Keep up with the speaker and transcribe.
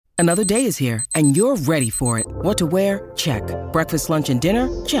Another day is here, and you're ready for it. What to wear? Check. Breakfast, lunch, and dinner?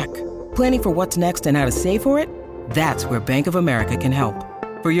 Check. Planning for what's next and how to save for it? That's where Bank of America can help.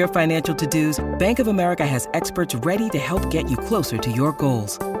 For your financial to-dos, Bank of America has experts ready to help get you closer to your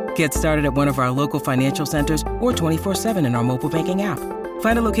goals. Get started at one of our local financial centers or 24/7 in our mobile banking app.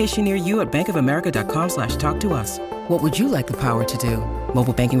 Find a location near you at bankofamerica.com/talktous. What would you like the power to do?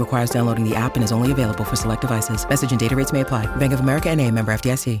 Mobile banking requires downloading the app and is only available for select devices. Message and data rates may apply. Bank of America N.A., member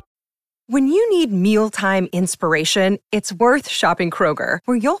FDIC. When you need mealtime inspiration, it's worth shopping Kroger,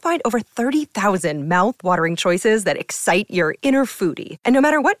 where you'll find over 30,000 mouth-watering choices that excite your inner foodie. And no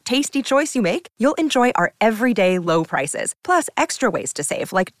matter what tasty choice you make, you'll enjoy our everyday low prices, plus extra ways to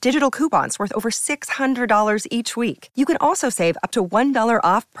save, like digital coupons worth over $600 each week. You can also save up to $1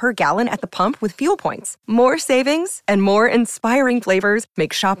 off per gallon at the pump with fuel points. More savings and more inspiring flavors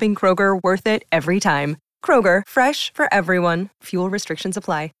make shopping Kroger worth it every time. Kroger, fresh for everyone. Fuel restrictions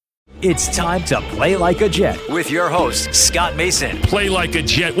apply. It's time to play like a Jet with your host, Scott Mason. Play like a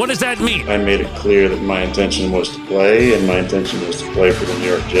Jet. What does that mean? I made it clear that my intention was to play, and my intention was to play for the New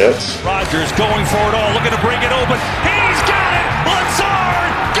York Jets. Rodgers going for it all, looking to bring it open. He's got it!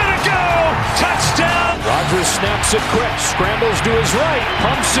 Lazard, gonna go! Touchdown! Rodgers snaps it quick, scrambles to his right,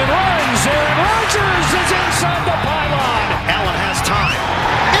 pumps and runs. Aaron Rodgers is inside the pylon. Allen has time.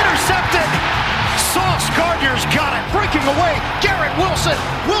 Intercepted! Sauce Gardner's got it. Breaking away. Garrett Wilson.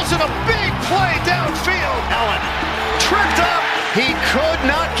 Wilson, a big play downfield. Allen tripped up. He could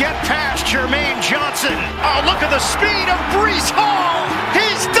not get past Jermaine Johnson. Oh, look at the speed of Breece Hall.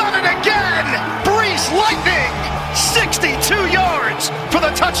 He's done it again. Breece Lightning. 62 yards for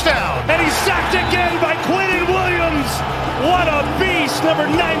the touchdown. And he's sacked again by Quinnen Williams. What a beast, number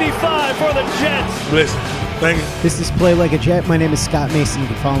 95 for the Jets. Listen. Thank you. This is Play Like a Jet. My name is Scott Mason. You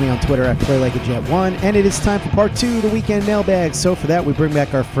can follow me on Twitter at PlayLikeAJet1. And it is time for part 2 of the weekend mailbag. So for that, we bring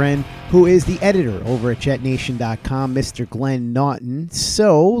back our friend who is the editor over at JetNation.com, Mr. Glenn Naughton.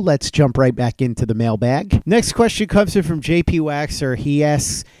 So let's jump right back into the mailbag. Next question comes in from JP Waxer. He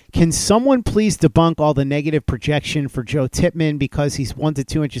asks, can someone please debunk all the negative projection for Joe Tippmann because he's 1 to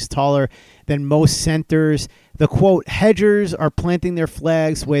 2 inches taller than most centers? The quote, hedgers are planting their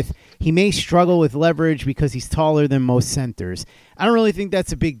flags with, he may struggle with leverage because he's taller than most centers. I don't really think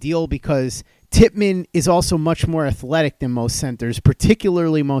that's a big deal because Tippmann is also much more athletic than most centers,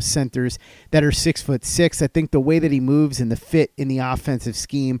 particularly most centers that are 6'6". I think the way that he moves and the fit in the offensive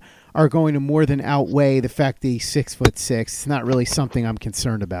scheme are going to more than outweigh the fact that he's 6'6". It's not really something I'm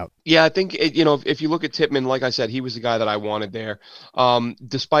concerned about. Yeah, I think, if you look at Tippmann, like I said, he was the guy that I wanted there.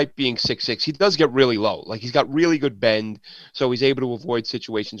 Despite being 6'6", he does get really low. Like, he's got really good bend, so he's able to avoid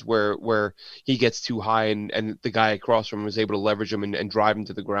situations where he gets too high and the guy across from him is able to leverage him and drive him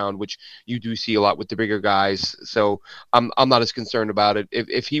to the ground, which you do see a lot with the bigger guys. So I'm not as concerned about it.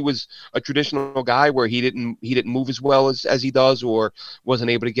 If he was a traditional guy where he didn't move as well as he does or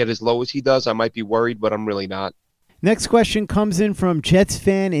wasn't able to get as low as he does, I might be worried, but I'm really not. Next question comes in from Jets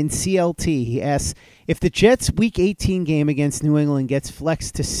fan in CLT. He asks, if the Jets' Week 18 game against New England gets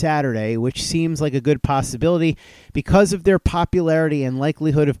flexed to Saturday, which seems like a good possibility because of their popularity and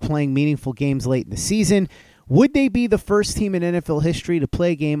likelihood of playing meaningful games late in the season, would they be the first team in NFL history to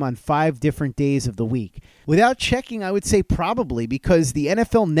play a game on 5 different days of the week? Without checking, I would say probably, because the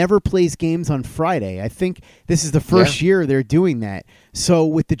NFL never plays games on Friday. I think this is the first year they're doing that. So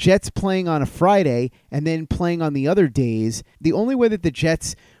with the Jets playing on a Friday and then playing on the other days, the only way that the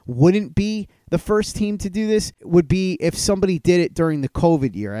Jets wouldn't be the first team to do this would be if somebody did it during the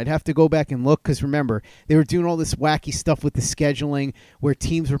COVID year. I'd have to go back and look because, remember, they were doing all this wacky stuff with the scheduling where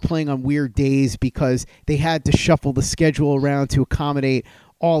teams were playing on weird days because they had to shuffle the schedule around to accommodate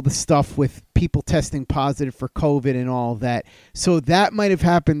all the stuff with people testing positive for COVID and all of that. So that might have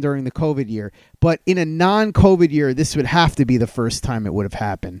happened during the COVID year. But in a non-COVID year, this would have to be the first time it would have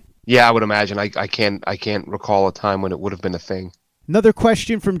happened. Yeah, I would imagine. I can't recall a time when it would have been a thing. Another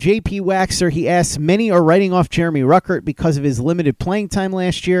question from JP Waxer. He asks, many are writing off Jeremy Ruckert because of his limited playing time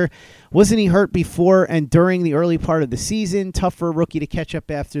last year. Wasn't he hurt before and during the early part of the season? Tough for a rookie to catch up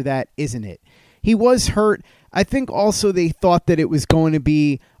after that, isn't it? He was hurt. I think also they thought that it was going to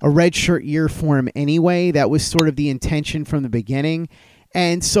be a redshirt year for him anyway. That was sort of the intention from the beginning.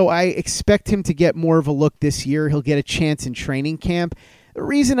 And so I expect him to get more of a look this year. He'll get a chance in training camp. The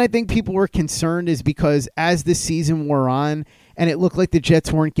reason I think people were concerned is because as the season wore on and it looked like the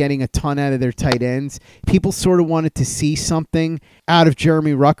Jets weren't getting a ton out of their tight ends, people sort of wanted to see something out of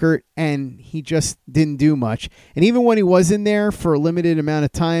Jeremy Ruckert, and he just didn't do much. And even when he was in there for a limited amount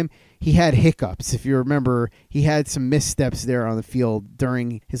of time, he had hiccups. If you remember, he had some missteps there on the field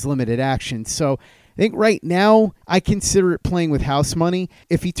during his limited action. So I think right now I consider it playing with house money.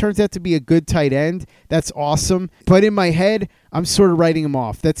 If he turns out to be a good tight end, that's awesome. But in my head, I'm sort of writing him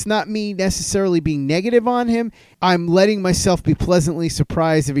off. That's not me necessarily being negative on him. I'm letting myself be pleasantly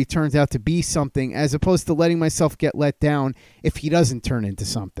surprised if he turns out to be something, as opposed to letting myself get let down if he doesn't turn into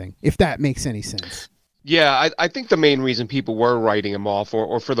something, if that makes any sense. Yeah, I think the main reason people were writing him off,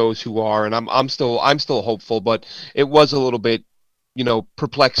 or for those who are, and I'm still hopeful, but it was a little bit,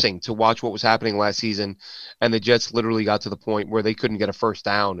 perplexing to watch what was happening last season, and the Jets literally got to the point where they couldn't get a first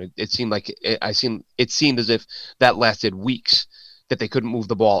down. It seemed like it seemed as if that lasted weeks, that they couldn't move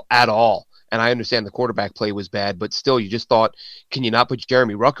the ball at all. And I understand the quarterback play was bad, but still, you just thought, can you not put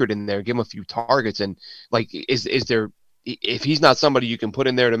Jeremy Ruckert in there, give him a few targets, and is there? If he's not somebody you can put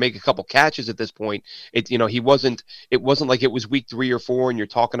in there to make a couple catches at this point, it wasn't like it was week 3 or 4 and you're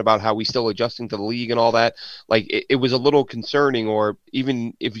talking about how he's still adjusting to the league and all that. Like it was a little concerning, or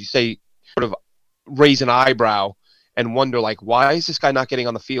even if you say sort of raise an eyebrow and wonder, like, why is this guy not getting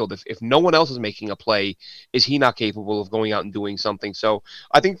on the field? If no one else is making a play, is he not capable of going out and doing something? So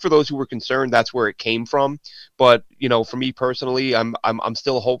I think for those who were concerned, that's where it came from. But, for me personally, I'm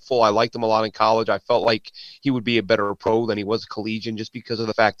still hopeful. I liked him a lot in college. I felt like he would be a better pro than he was a collegian, just because of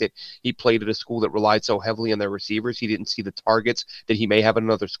the fact that he played at a school that relied so heavily on their receivers. He didn't see the targets that he may have at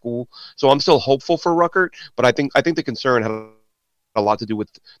another school. So I'm still hopeful for Ruckert, but I think the concern had a lot to do with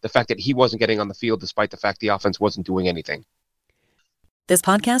the fact that he wasn't getting on the field, despite the fact the offense wasn't doing anything. This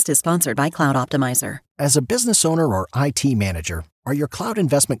podcast is sponsored by Cloud Optimizer. As a business owner or IT manager, are your cloud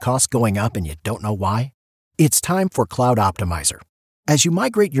investment costs going up and you don't know why? It's time for Cloud Optimizer. As you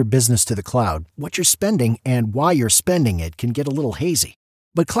migrate your business to the cloud, what you're spending and why you're spending it can get a little hazy.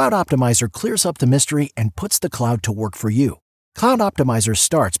 But Cloud Optimizer clears up the mystery and puts the cloud to work for you. Cloud Optimizer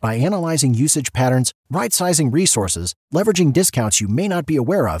starts by analyzing usage patterns, right-sizing resources, leveraging discounts you may not be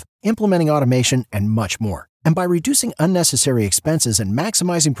aware of, implementing automation, and much more. And by reducing unnecessary expenses and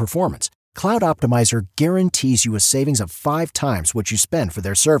maximizing performance, Cloud Optimizer guarantees you a savings of 5 times what you spend for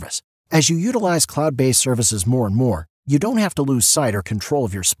their service. As you utilize cloud-based services more and more, you don't have to lose sight or control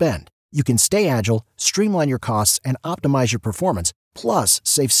of your spend. You can stay agile, streamline your costs, and optimize your performance, plus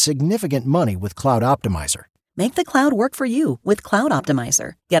save significant money with Cloud Optimizer. Make the cloud work for you with Cloud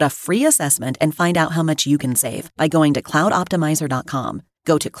Optimizer. Get a free assessment and find out how much you can save by going to cloudoptimizer.com.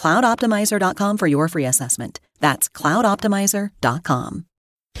 Go to cloudoptimizer.com for your free assessment. That's cloudoptimizer.com.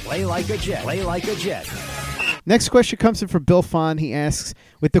 Play like a Jet. Play like a Jet. Next question comes in from Bill Fon. He asks,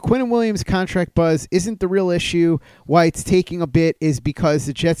 with the Quinnen Williams contract buzz, isn't the real issue why it's taking a bit is because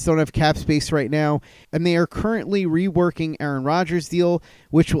the Jets don't have cap space right now, and they are currently reworking Aaron Rodgers' deal,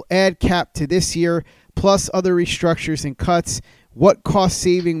 which will add cap to this year, plus other restructures and cuts. What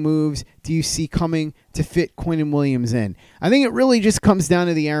cost-saving moves do you see coming to fit Quinnen Williams in? I think it really just comes down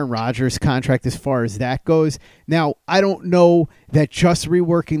to the Aaron Rodgers contract as far as that goes. Now, I don't know that just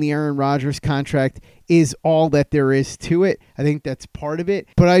reworking the Aaron Rodgers contract is all that there is to it. I think that's part of it.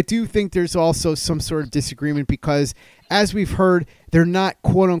 But I do think there's also some sort of disagreement because, as we've heard, they're not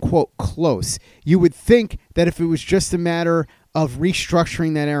quote-unquote close. You would think that if it was just a matter of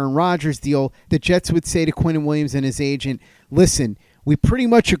restructuring that Aaron Rodgers deal, the Jets would say to Quinnen Williams and his agent, listen, we pretty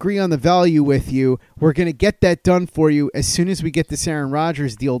much agree on the value with you. We're going to get that done for you as soon as we get this Aaron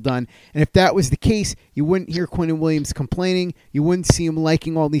Rodgers deal done. And if that was the case, you wouldn't hear Quinnen Williams complaining. You wouldn't see him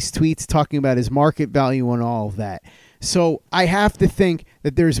liking all these tweets talking about his market value and all of that. So I have to think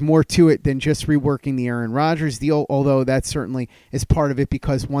that there's more to it than just reworking the Aaron Rodgers deal, although that certainly is part of it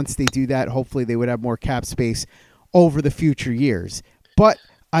because once they do that, hopefully they would have more cap space over the future years. But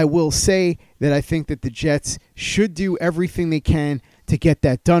I will say that I think that the Jets should do everything they can to get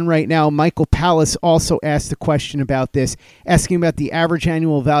that done right now. Michael Pallas also asked a question about this, asking about the average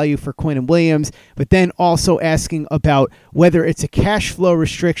annual value for Quinnen Williams, but then also asking about whether it's a cash flow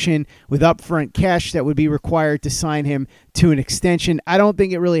restriction with upfront cash that would be required to sign him to an extension. I don't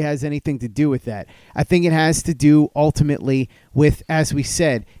think it really has anything to do with that. I think it has to do ultimately with, as we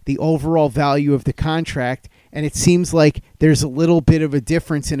said, the overall value of the contract. And it seems like there's a little bit of a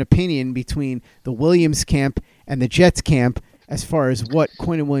difference in opinion between the Williams camp and the Jets camp as far as what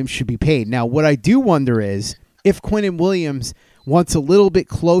Quinnen Williams should be paid. Now, what I do wonder is if Quinnen Williams wants a little bit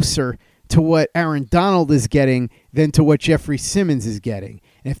closer to what Aaron Donald is getting than to what Jeffrey Simmons is getting.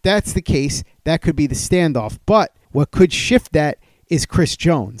 And if that's the case, that could be the standoff. But what could shift that is Chris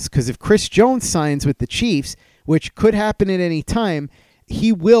Jones. Because if Chris Jones signs with the Chiefs, which could happen at any time,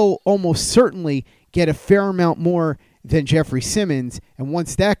 he will almost certainly get a fair amount more than Jeffrey Simmons. And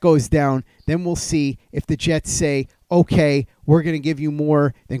once that goes down, then we'll see if the Jets say, okay, we're going to give you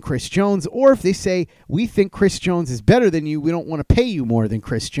more than Chris Jones. Or if they say, we think Chris Jones is better than you, we don't want to pay you more than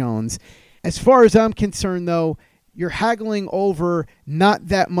Chris Jones. As far as I'm concerned, though, you're haggling over not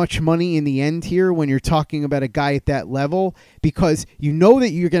that much money in the end here when you're talking about a guy at that level, because you know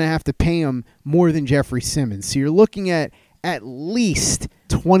that you're going to have to pay him more than Jeffrey Simmons. So you're looking at least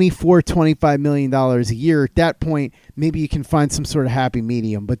 $24-25 million a year. At that point, maybe you can find some sort of happy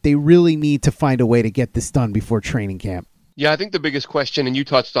medium, but they really need to find a way to get this done before training camp. Yeah, I think the biggest question, and you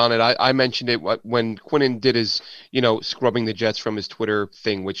touched on it, I mentioned it when Quinnen did his, scrubbing the Jets from his Twitter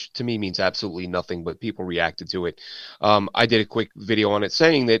thing, which to me means absolutely nothing, but people reacted to it. I did a quick video on it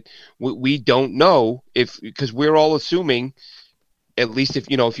saying that we don't know because we're all assuming, at least if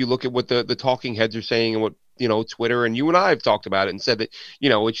you look at what the talking heads are saying and what, Twitter and you and I have talked about it and said that,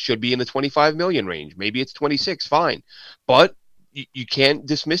 it should be in the 25 million range. Maybe it's 26, fine. But you can't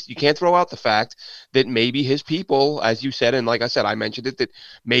dismiss, you can't throw out the fact that maybe his people, as you said, and like I said, I mentioned it, that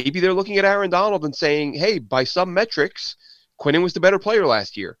maybe they're looking at Aaron Donald and saying, hey, by some metrics, Quinnen was the better player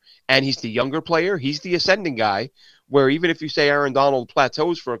last year. And he's the younger player. He's the ascending guy, where even if you say Aaron Donald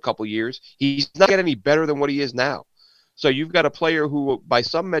plateaus for a couple years, he's not getting any better than what he is now. So you've got a player who, by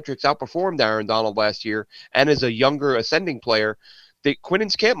some metrics, outperformed Aaron Donald last year and is a younger ascending player. That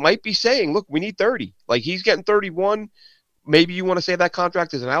Quinnen's camp might be saying, look, we need 30. Like, he's getting 31. Maybe you want to say that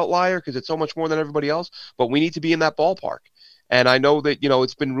contract is an outlier because it's so much more than everybody else, but we need to be in that ballpark. And I know that,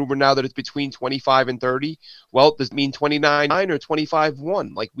 it's been rumored now that it's between 25 and 30. Well, does it mean 29 or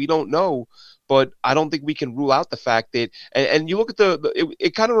 25-1? Like, we don't know, but I don't think we can rule out the fact that, and you look at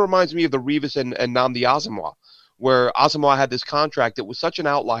it kind of reminds me of the Revis and Nnamdi Asomugha, where Asomugha had this contract that was such an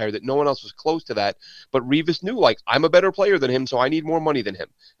outlier that no one else was close to that. But Revis knew, like, I'm a better player than him, so I need more money than him.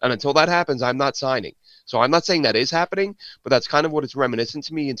 And until that happens, I'm not signing. So I'm not saying that is happening, but that's kind of what it's reminiscent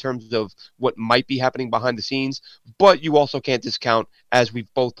to me in terms of what might be happening behind the scenes. But you also can't discount, as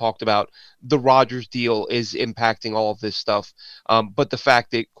we've both talked about, the Rodgers deal is impacting all of this stuff. But the fact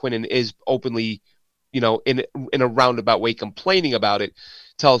that Quinnen is openly, in a roundabout way complaining about it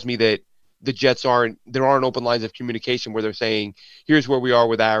tells me that the Jets there aren't open lines of communication where they're saying, here's where we are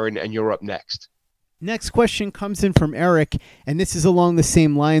with Aaron and you're up next. Next question comes in from Eric, and this is along the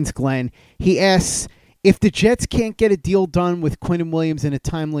same lines, Glenn. He asks, if the Jets can't get a deal done with Quinnen Williams in a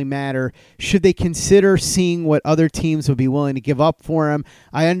timely manner, should they consider seeing what other teams would be willing to give up for him?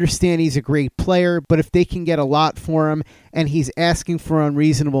 I understand he's a great player, but if they can get a lot for him and he's asking for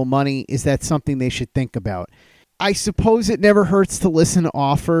unreasonable money, is that something they should think about? I suppose it never hurts to listen to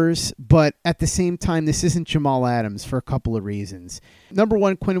offers, but at the same time, this isn't Jamal Adams for a couple of reasons. Number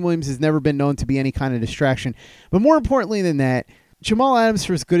one, Quinnen Williams has never been known to be any kind of distraction. But more importantly than that, Jamal Adams,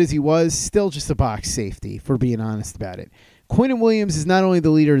 for as good as he was, still just a box safety, for being honest about it. Quinnen Williams is not only the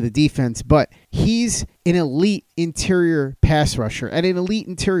leader of the defense, but he's an elite interior pass rusher and an elite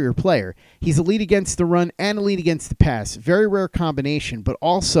interior player. He's elite against the run and elite against the pass. Very rare combination, but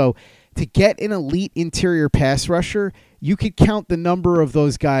also to get an elite interior pass rusher, you could count the number of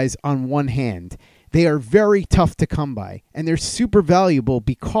those guys on one hand. They are very tough to come by, and they're super valuable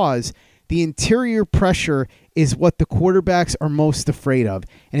because the interior pressure is what the quarterbacks are most afraid of,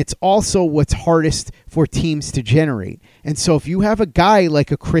 and it's also what's hardest for teams to generate. And so if you have a guy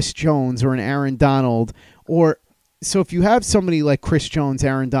like a Chris Jones or an Aaron Donald, if you have somebody like Chris Jones,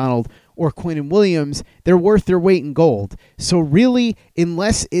 Aaron Donald, or Quinnen Williams, they're worth their weight in gold. So really,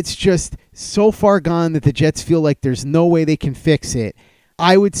 unless it's just so far gone that the Jets feel like there's no way they can fix it,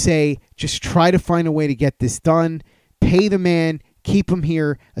 I would say just try to find a way to get this done, pay the man, keep him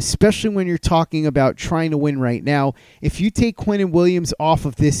here, especially when you're talking about trying to win right now. If you take Quinnen Williams off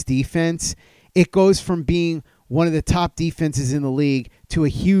of this defense, it goes from being one of the top defenses in the league to a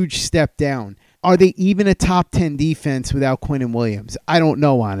huge step down. Are they even a top 10 defense without Quinnen Williams? I don't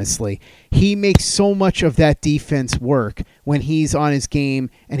know, honestly. He makes so much of that defense work when he's on his game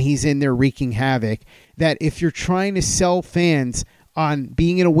and he's in there wreaking havoc that if you're trying to sell fans on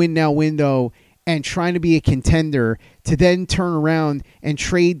being in a win-now window and trying to be a contender, to then turn around and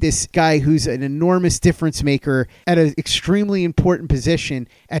trade this guy who's an enormous difference maker at an extremely important position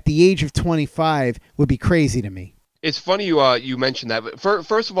at the age of 25 would be crazy to me. It's funny you mentioned that. But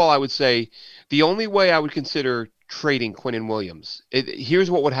first of all, I would say the only way I would consider trading Quinnen Williams, here's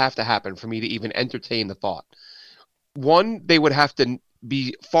what would have to happen for me to even entertain the thought. One, they would have to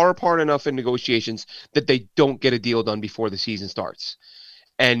be far apart enough in negotiations that they don't get a deal done before the season starts.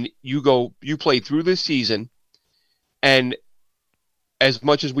 And you play through this season, and as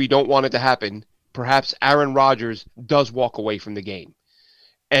much as we don't want it to happen, perhaps Aaron Rodgers does walk away from the game.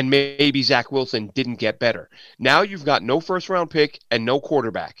 And maybe Zach Wilson didn't get better. Now you've got no first-round pick and no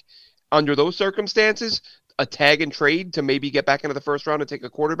quarterback. Under those circumstances, a tag and trade to maybe get back into the first round and take a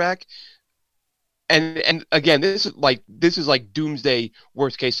quarterback, And again, this is like doomsday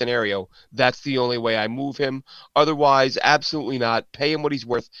worst case scenario. That's the only way I move him. Otherwise, absolutely not. Pay him what he's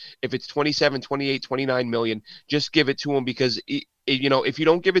worth. If it's 27, 28, 29 million, just give it to him, because if you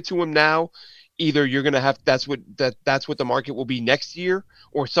don't give it to him now, either you're going to have that's what the market will be next year,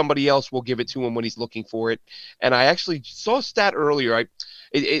 or somebody else will give it to him when he's looking for it. And I actually saw a stat earlier.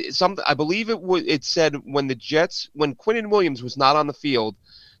 I believe it said when Quinnen Williams was not on the field,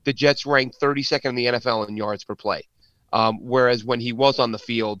 the Jets ranked 32nd in the NFL in yards per play. Whereas when he was on the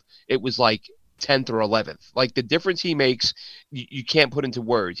field, it was like 10th or 11th. Like, the difference he makes, you can't put into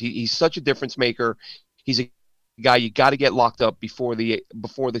words. He's such a difference maker. He's a guy you got to get locked up before the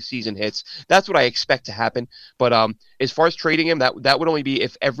season hits. That's what I expect to happen. But as far as trading him, that would only be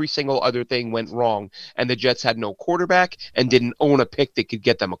if every single other thing went wrong and the Jets had no quarterback and didn't own a pick that could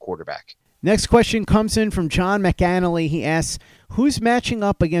get them a quarterback. Next question comes in from John McAnally. He asks, who's matching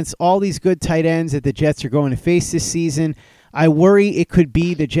up against all these good tight ends that the Jets are going to face this season? I worry it could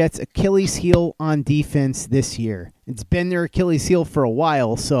be the Jets' Achilles heel on defense this year. It's been their Achilles heel for a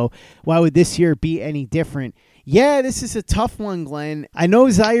while, so why would this year be any different? Yeah, this is a tough one, Glenn. I know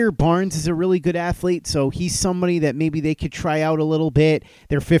Zaire Barnes is a really good athlete, so he's somebody that maybe they could try out a little bit,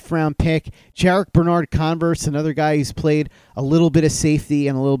 their 5th-round pick. Jarek Bernard-Converse, another guy who's played a little bit of safety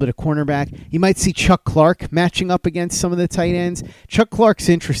and a little bit of cornerback. You might see Chuck Clark matching up against some of the tight ends. Chuck Clark's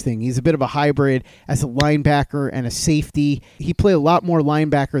interesting. He's a bit of a hybrid as a linebacker and a safety. He played a lot more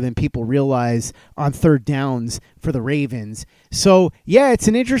linebacker than people realize on third downs for the Ravens. So, yeah, it's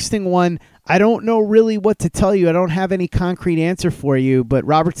an interesting one. I don't know really what to tell you. I don't have any concrete answer for you, but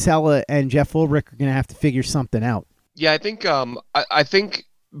Robert Saleh and Jeff Ulrich are going to have to figure something out. Yeah, I think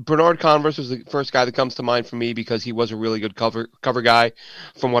Bernard Converse was the first guy that comes to mind for me, because he was a really good cover guy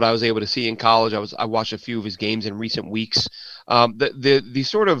from what I was able to see in college. I watched a few of his games in recent weeks. The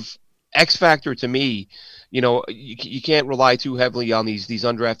sort of X factor to me, you can't rely too heavily on these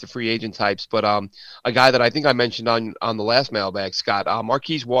undrafted free agent types, but a guy that I think I mentioned on the last mailbag, Scott,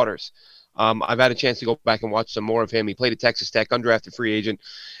 Marquise Waters. I've had a chance to go back and watch some more of him. He played at Texas Tech, undrafted free agent,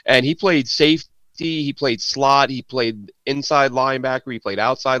 and he played safety, he played slot, he played inside linebacker, he played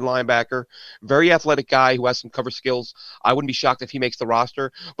outside linebacker. Very athletic guy who has some cover skills. I wouldn't be shocked if he makes the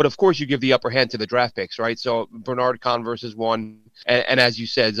roster, but of course you give the upper hand to the draft picks, right? So Bernard Converse is one, and as you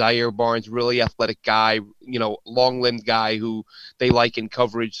said, Zaire Barnes, really athletic guy, long-limbed guy who they like in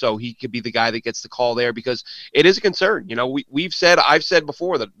coverage, so he could be the guy that gets the call there, because it is a concern. I've said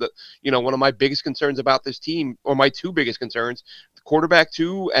before that one of my biggest concerns about this team, or my two biggest concerns, quarterback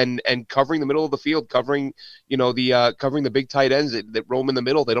 2 and covering the middle of the field, covering the big tight ends that roam in the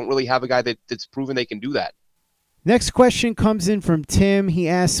middle. They don't really have a guy that's proven they can do that. Next question comes in from Tim. He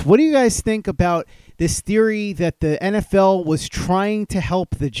asks, what do you guys think about this theory that the NFL was trying to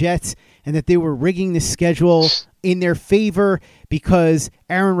help the Jets and that they were rigging the schedule in their favor because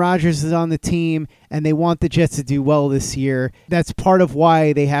Aaron Rodgers is on the team and they want the Jets to do well this year? That's part of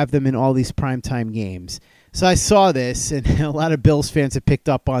why they have them in all these primetime games. So I saw this, and a lot of Bills fans have picked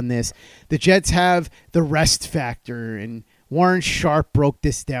up on this. The Jets have the rest factor, and Warren Sharp broke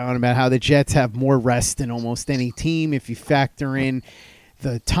this down about how the Jets have more rest than almost any team if you factor in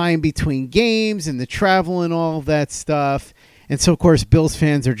the time between games and the travel and all of that stuff. And so, of course, Bills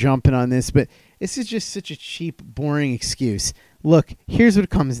fans are jumping on this, but this is just such a cheap, boring excuse. Look, here's what it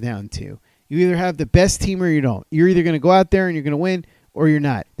comes down to. You either have the best team or you don't. You're either going to go out there and you're going to win, or you're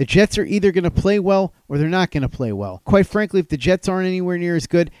not. The Jets are either going to play well or they're not going to play well. Quite frankly, if the Jets aren't anywhere near as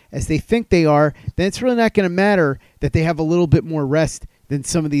good as they think they are, then it's really not going to matter that they have a little bit more rest than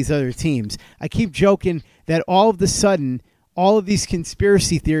some of these other teams. I keep joking that all of a sudden, all of these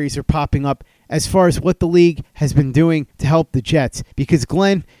conspiracy theories are popping up as far as what the league has been doing to help the Jets. Because,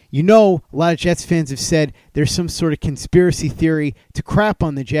 Glenn, a lot of Jets fans have said there's some sort of conspiracy theory to crap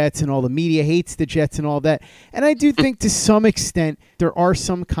on the Jets and all the media hates the Jets and all that. And I do think to some extent there are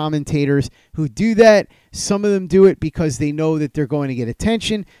some commentators who do that. Some of them do it because they know that they're going to get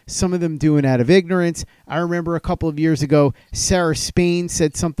attention. Some of them do it out of ignorance. I remember a couple of years ago, Sarah Spain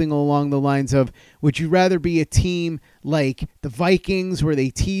said something along the lines of, would you rather be a team like the Vikings where they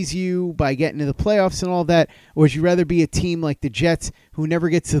tease you by getting to the playoffs and all that, or would you rather be a team like the Jets who never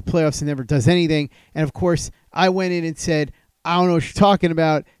gets to the playoffs and never does anything? And of course, I went in and said, I don't know what you're talking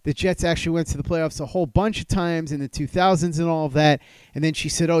about. The Jets actually went to the playoffs a whole bunch of times in the 2000s and all of that. And then she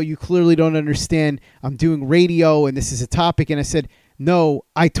said, oh, you clearly don't understand. I'm doing radio and this is a topic. And I said, no,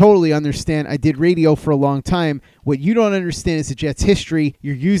 I totally understand. I did radio for a long time. What you don't understand is the Jets' history.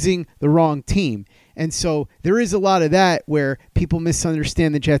 You're using the wrong team. And so there is a lot of that where people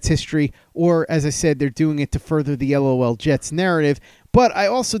misunderstand the Jets' history, or, as I said, they're doing it to further the LOL Jets narrative. But I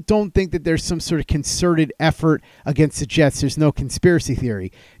also don't think that there's some sort of concerted effort against the Jets. There's no conspiracy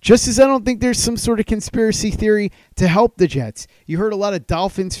theory. Just as I don't think there's some sort of conspiracy theory to help the Jets. You heard a lot of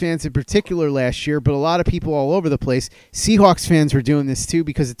Dolphins fans in particular last year, but a lot of people all over the place. Seahawks fans were doing this too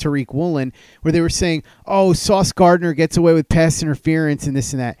because of Tariq Woolen, where they were saying, oh, Sauce Gardner gets away with pass interference and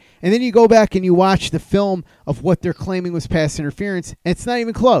this and that. And then you go back and you watch the film of what they're claiming was pass interference, and it's not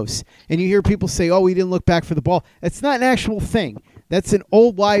even close. And you hear people say, oh, he didn't look back for the ball. That's not an actual thing. That's an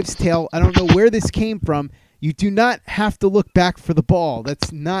old wives' tale. I don't know where this came from. You do not have to look back for the ball.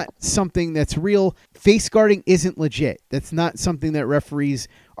 That's not something that's real. Face guarding isn't legit. That's not something that referees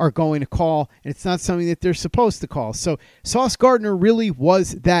are going to call, and it's not something that they're supposed to call. So Sauce Gardner really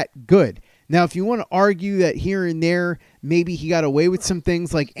was that good. Now, if you want to argue that here and there, maybe he got away with some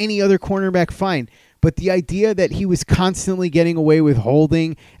things like any other cornerback, fine. But the idea that he was constantly getting away with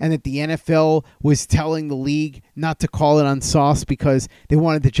holding and that the NFL was telling the league not to call it on Sauce because they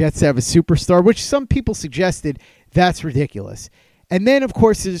wanted the Jets to have a superstar, which some people suggested, that's ridiculous. And then, of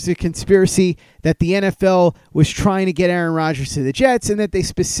course, there's a conspiracy that the NFL was trying to get Aaron Rodgers to the Jets and that they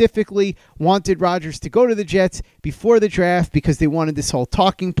specifically wanted Rodgers to go to the Jets before the draft because they wanted this whole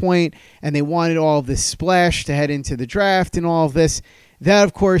talking point and they wanted all of this splash to head into the draft and all of this. That,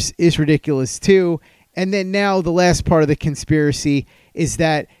 of course, is ridiculous, too. And then now the last part of the conspiracy is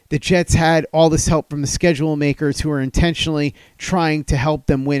that the Jets had all this help from the schedule makers who are intentionally trying to help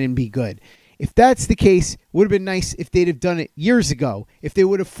them win and be good. If that's the case, it would have been nice if they'd have done it years ago. If they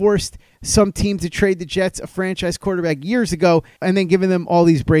would have forced some team to trade the Jets a franchise quarterback years ago and then given them all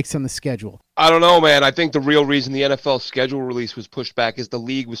these breaks on the schedule. I don't know, man. I think the real reason the NFL schedule release was pushed back is the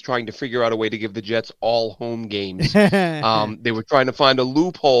league was trying to figure out a way to give the Jets all home games. They were trying to find a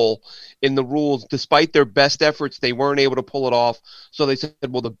loophole in the rules. Despite their best efforts, they weren't able to pull it off. So they said,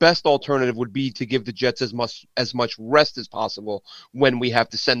 well, the best alternative would be to give the Jets as much rest as possible when we have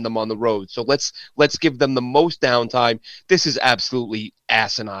to send them on the road. So let's give them the most downtime. This is absolutely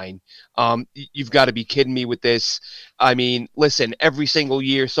asinine. You've got to be kidding me with this. I mean, listen, every single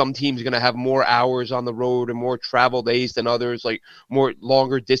year, some teams are going to have more hours on the road and more travel days than others, like more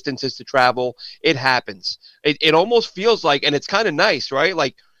longer distances to travel. It happens. It almost feels like, and it's kind of nice, right?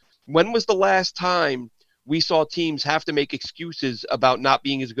 Like, when was the last time we saw teams have to make excuses about not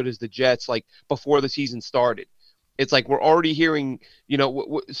being as good as the Jets, like before the season started? It's like we're already hearing,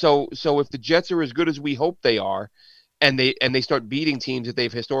 so if the Jets are as good as we hope they are, and they start beating teams that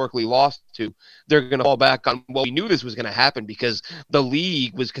they've historically lost to, they're going to fall back on, well, we knew this was going to happen because the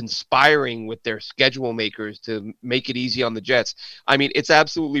league was conspiring with their schedule makers to make it easy on the Jets. I mean, it's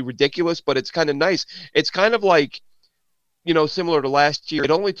absolutely ridiculous, but it's kind of nice. It's kind of like, similar to last year.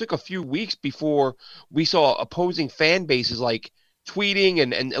 It only took a few weeks before we saw opposing fan bases like tweeting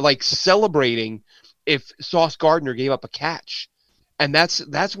and like celebrating if Sauce Gardner gave up a catch. And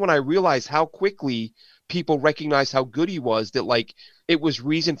that's when I realized how quickly people recognized how good he was, that like it was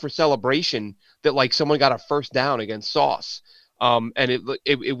reason for celebration that like someone got a first down against Sauce. And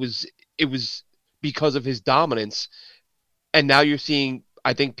it was because of his dominance. And now you're seeing,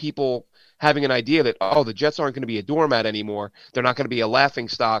 I think, people having an idea that, oh, the Jets aren't going to be a doormat anymore. They're not going to be a laughing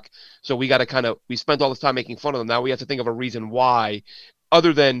stock. So we spent all this time making fun of them. Now we have to think of a reason why,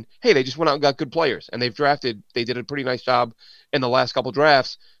 other than, hey, they just went out and got good players and they did a pretty nice job in the last couple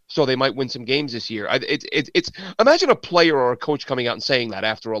drafts. So they might win some games this year. It's imagine a player or a coach coming out and saying that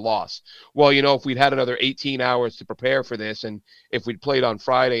after a loss. Well, if we'd had another 18 hours to prepare for this, and if we'd played on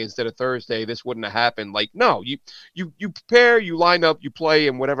Friday instead of Thursday, this wouldn't have happened. Like, no, you prepare, you line up, you play,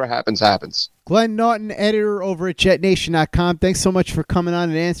 and whatever happens, happens. Glenn Naughton, editor over at JetNation.com. Thanks so much for coming on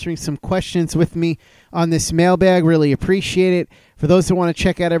and answering some questions with me on this mailbag. Really appreciate it. For those who want to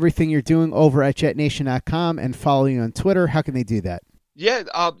check out everything you're doing over at JetNation.com and follow you on Twitter, how can they do that? Yeah,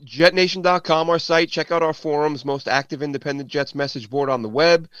 JetNation.com, our site. Check out our forums, most active independent Jets message board on the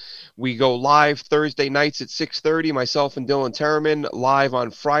web. We go live Thursday nights at 6:30, myself and Dylan Terraman. Live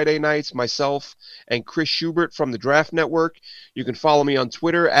on Friday nights, myself and Chris Schubert from the Draft Network. You can follow me on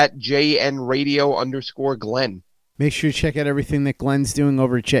Twitter at JNRadio_Glenn. Make sure to check out everything that Glenn's doing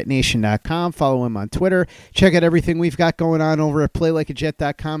over at JetNation.com. Follow him on Twitter. Check out everything we've got going on over at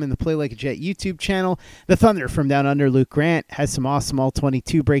PlayLikeAJet.com and the Play Like a Jet YouTube channel. The Thunder from Down Under, Luke Grant, has some awesome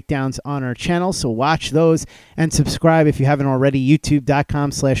All-22 breakdowns on our channel, so watch those and subscribe if you haven't already.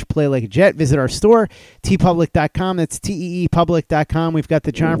 YouTube.com/PlayLikeAJet. Visit our store, TeePublic.com. That's TeePublic.com. We've got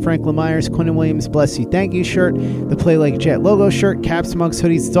the John Franklin Myers, Quentin Williams, Bless You, Thank You shirt, the Play Like a Jet logo shirt, caps, mugs,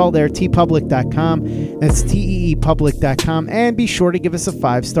 hoodies. It's all there, TeePublic.com. That's TeePublic.com. playtherepublic.com, and be sure to give us a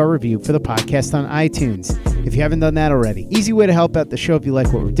 5-star review for the podcast on iTunes if you haven't done that already. Easy way to help out the show if you like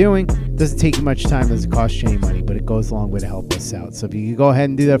what we're doing. Doesn't take you much time, doesn't cost you any money, but it goes a long way to help us out. So if you could go ahead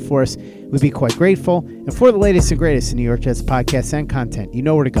and do that for us, we'd be quite grateful. And for the latest and greatest in New York Jets podcasts and content, you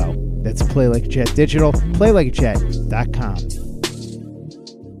know where to go. That's Play Like a Jet Digital, playlikeajet.com.